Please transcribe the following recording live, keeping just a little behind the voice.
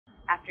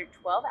After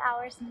 12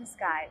 hours in the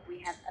sky, we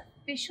have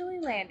officially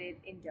landed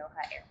in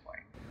Doha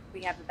Airport.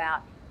 We have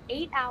about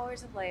 8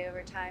 hours of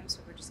layover time, so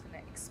we're just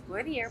gonna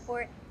explore the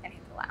airport and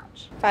hit the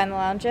lounge. Find the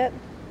lounge yet?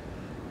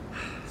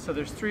 So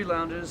there's 3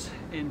 lounges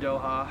in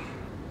Doha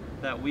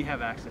that we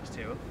have access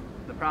to.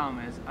 The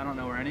problem is I don't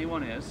know where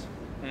anyone is,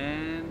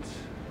 and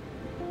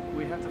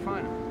we have to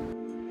find them.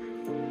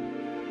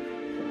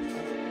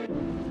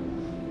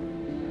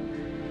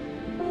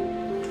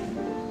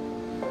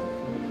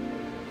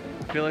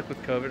 I feel like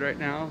with COVID right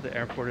now, the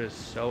airport is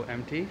so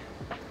empty,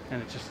 and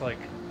it's just like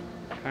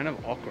kind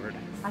of awkward.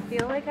 I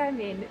feel like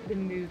I'm in the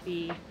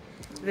movie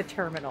The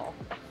Terminal,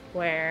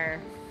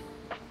 where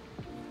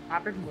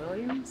Robin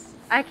Williams,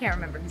 I can't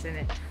remember who's in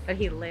it, but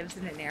he lives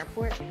in an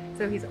airport,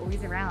 so he's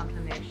always around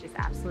when there's just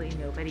absolutely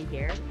nobody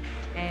here,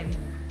 and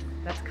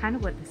that's kind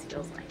of what this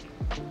feels like.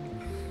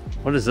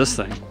 What is this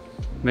thing?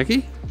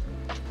 Mickey?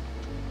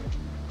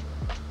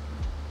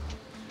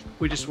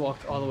 We just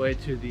walked all the way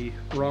to the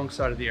wrong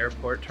side of the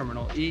airport,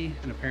 Terminal E,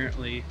 and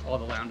apparently all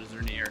the lounges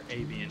are near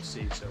A, B, and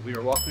C. So we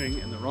were walking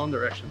in the wrong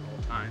direction the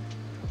whole time.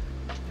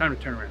 Time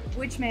to turn around.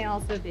 Which may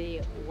also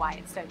be why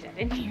it's so dead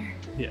in here.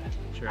 Yeah,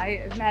 sure.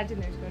 I imagine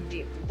there's going to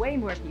be way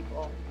more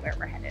people where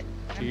we're headed.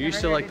 You're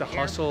used to like the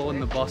hustle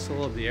and the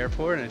bustle of the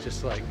airport, and it's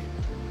just like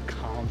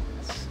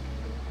calmness.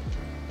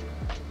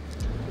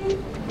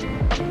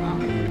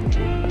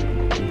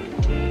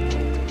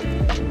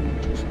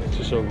 It's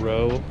just a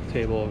row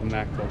table of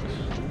MacBooks.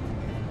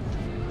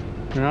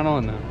 You're not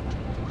on them.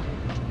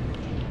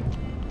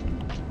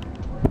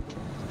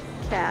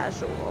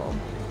 Casual.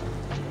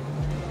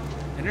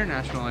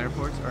 International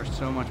airports are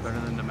so much better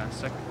than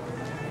domestic.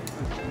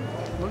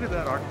 Look at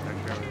that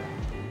architecture over there.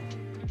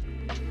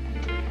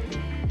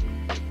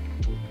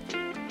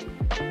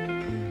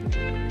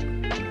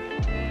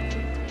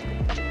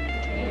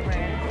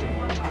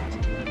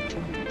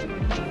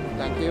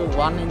 Thank you.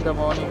 1 in the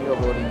morning, your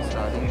boarding is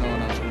starting. No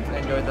announcements.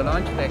 Enjoy the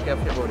lunch. Take care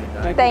of your boarding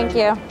time. Thank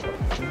you.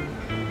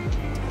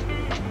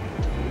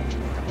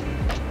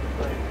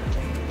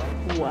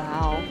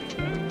 Wow.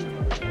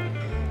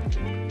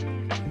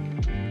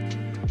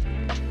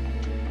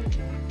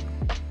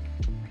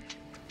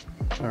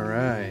 All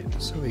right,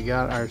 so we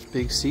got our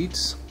big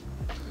seats.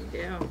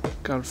 Yeah.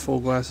 Got full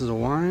glasses of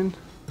wine.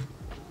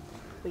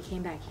 We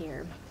came back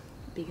here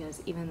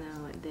because even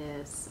though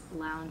this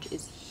lounge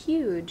is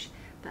huge,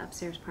 the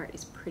upstairs part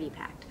is pretty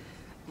packed.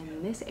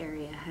 And this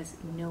area has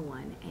no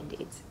one, and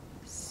it's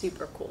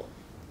super cool.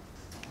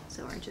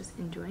 So we're just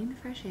enjoying the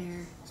fresh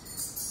air,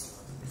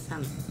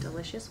 some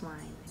delicious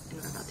wine,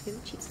 and we're about to get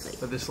a cheese plate.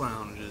 But this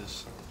lounge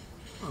is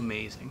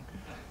amazing.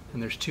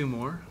 And there's 2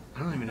 more.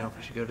 I don't even know if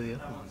we should go to the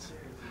other ones.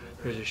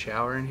 There's a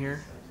shower in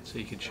here, so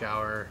you could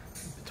shower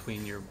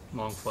between your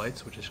long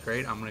flights, which is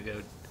great. I'm gonna go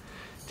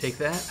take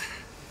that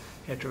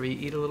after we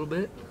eat a little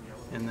bit,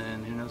 and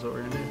then who knows what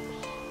we're gonna do.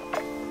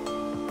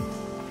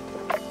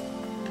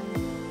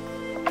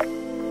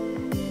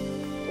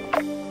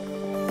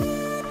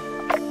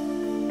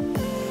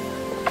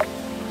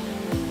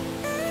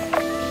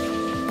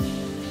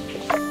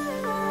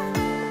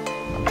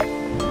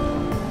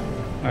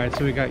 All right,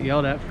 so we got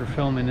yelled at for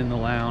filming in the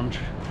lounge.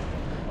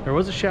 There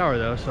was a shower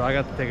though, so I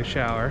got to take a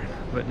shower,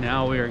 but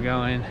now we are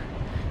going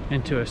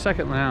into a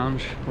second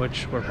lounge,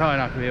 which we're probably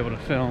not gonna be able to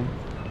film,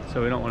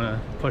 so we don't wanna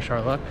push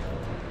our luck.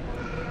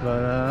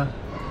 But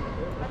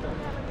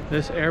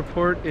this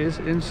airport is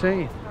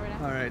insane.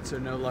 All right, so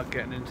no luck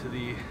getting into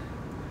the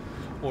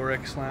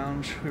Oryx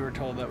lounge. We were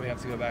told that we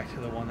have to go back to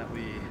the one that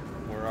we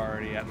were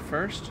already at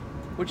first,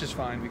 which is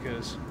fine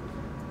because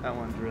that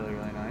one's really,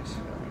 really nice.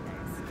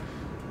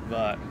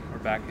 But we're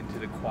back into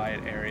the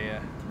quiet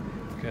area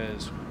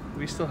because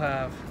we still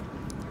have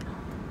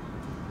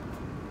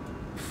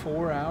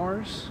 4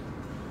 hours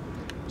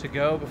to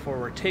go before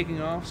we're taking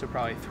off, so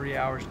probably 3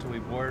 hours till we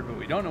board, but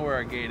we don't know where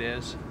our gate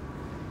is,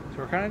 so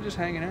we're kind of just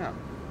hanging out.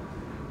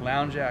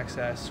 Lounge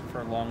access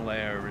for long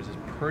layovers is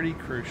pretty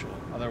crucial,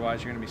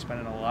 otherwise you're going to be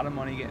spending a lot of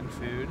money getting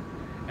food,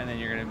 and then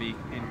you're going to be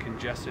in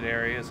congested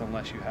areas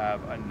unless you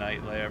have a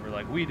night layover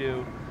like we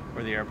do,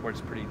 where the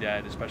airport's pretty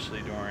dead,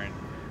 especially during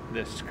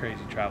this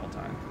crazy travel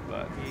time.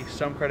 But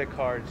some credit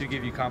cards do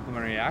give you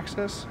complimentary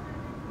access,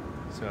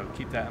 so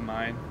keep that in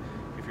mind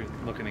if you're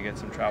looking to get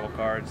some travel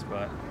cards,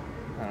 but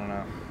I don't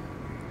know.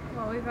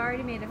 Well, we've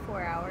already made it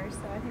 4 hours,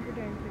 so I think we're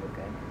doing pretty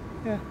good.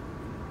 Yeah.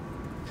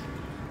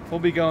 We'll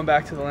be going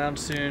back to the lounge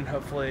soon.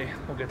 Hopefully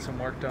we'll get some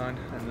work done,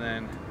 and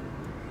then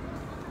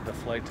the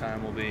flight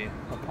time will be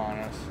upon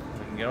us.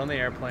 We can get on the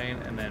airplane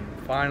and then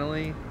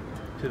finally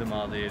to the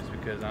Maldives,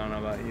 because I don't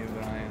know about you,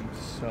 but I am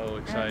so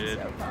excited.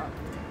 I'm so pumped.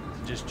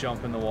 Just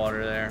jump in the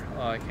water there.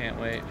 Oh, I can't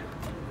wait.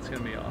 It's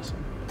gonna be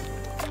awesome.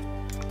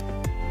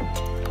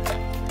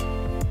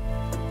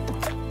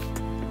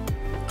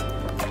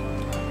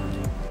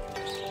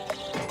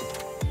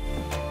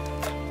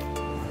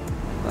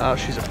 Wow,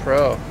 she's a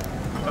pro.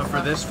 But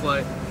for this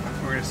flight,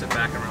 we're gonna sit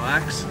back and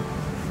relax.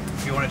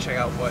 If you want to check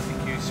out what the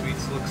Q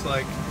Suites looks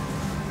like,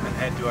 then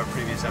head to our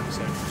previous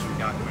episode, which we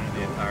documented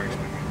the entire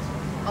experience.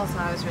 Also,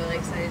 I was really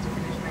excited to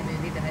finish my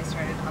movie that I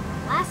started on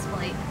the last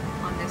flight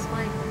on this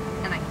flight.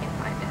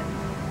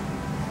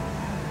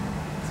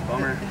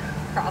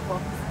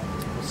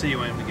 see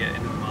when we get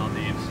into the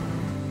Maldives.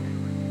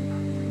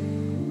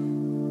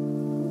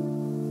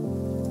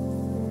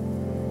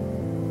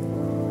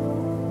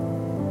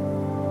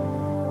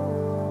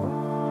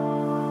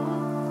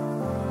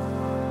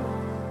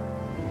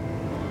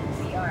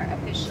 We are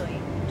officially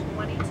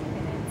 22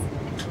 minutes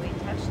until we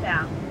touch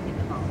down in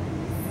the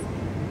Maldives.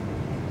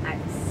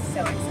 I'm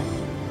so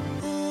excited.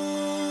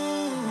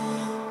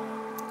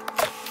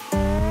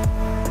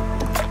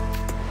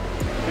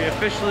 We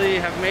officially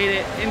have made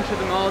it into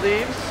the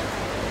Maldives.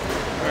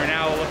 We're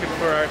now looking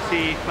for our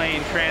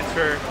SeaPlane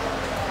transfer.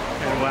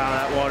 And wow,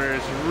 that water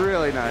is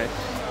really nice.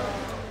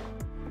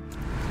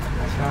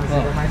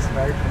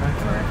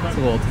 It's a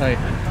little tight.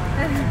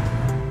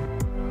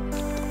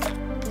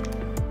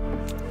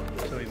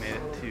 So we made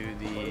it to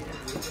the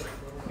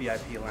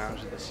VIP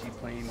lounge at the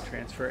SeaPlane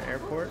transfer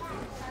airport.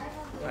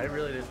 I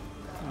really didn't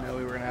know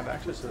we were going to have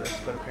access to this,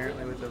 but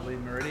apparently with the Lead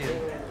Meridian,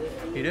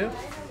 you do.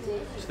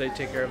 So they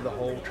take care of the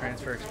whole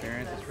transfer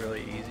experience. It's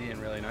really easy and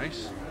really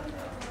nice.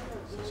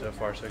 So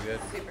far so good.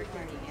 Super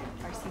convenient.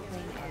 Our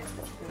SeaPlane is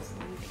supposed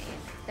to leave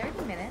in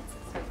 30 minutes,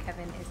 so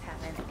Kevin is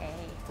having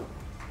a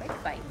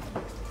quick bite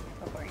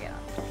before we get on.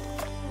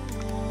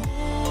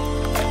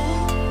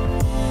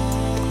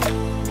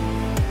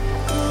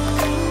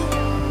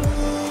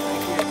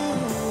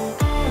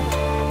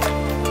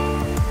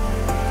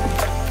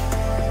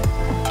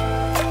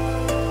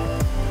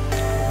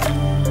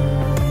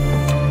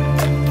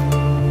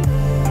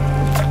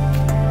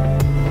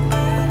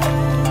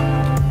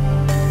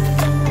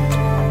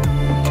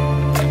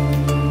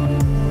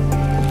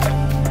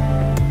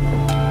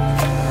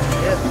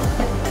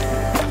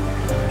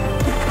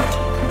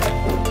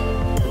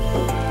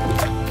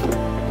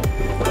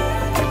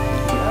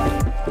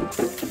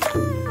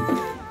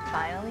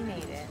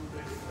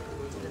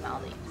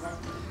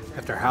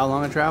 After how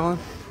long of traveling?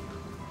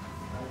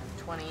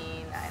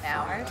 29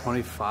 hours.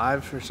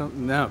 25 or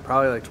something? No,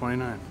 probably like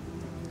 29.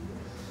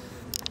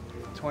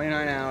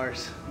 29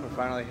 hours. We're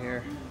finally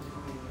here.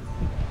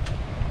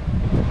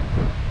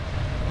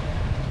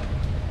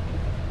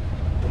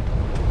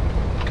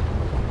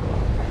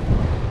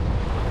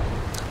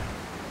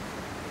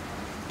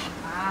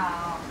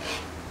 Wow.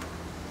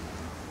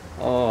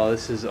 Oh,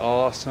 this is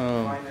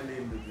awesome. Finally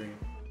in the dream.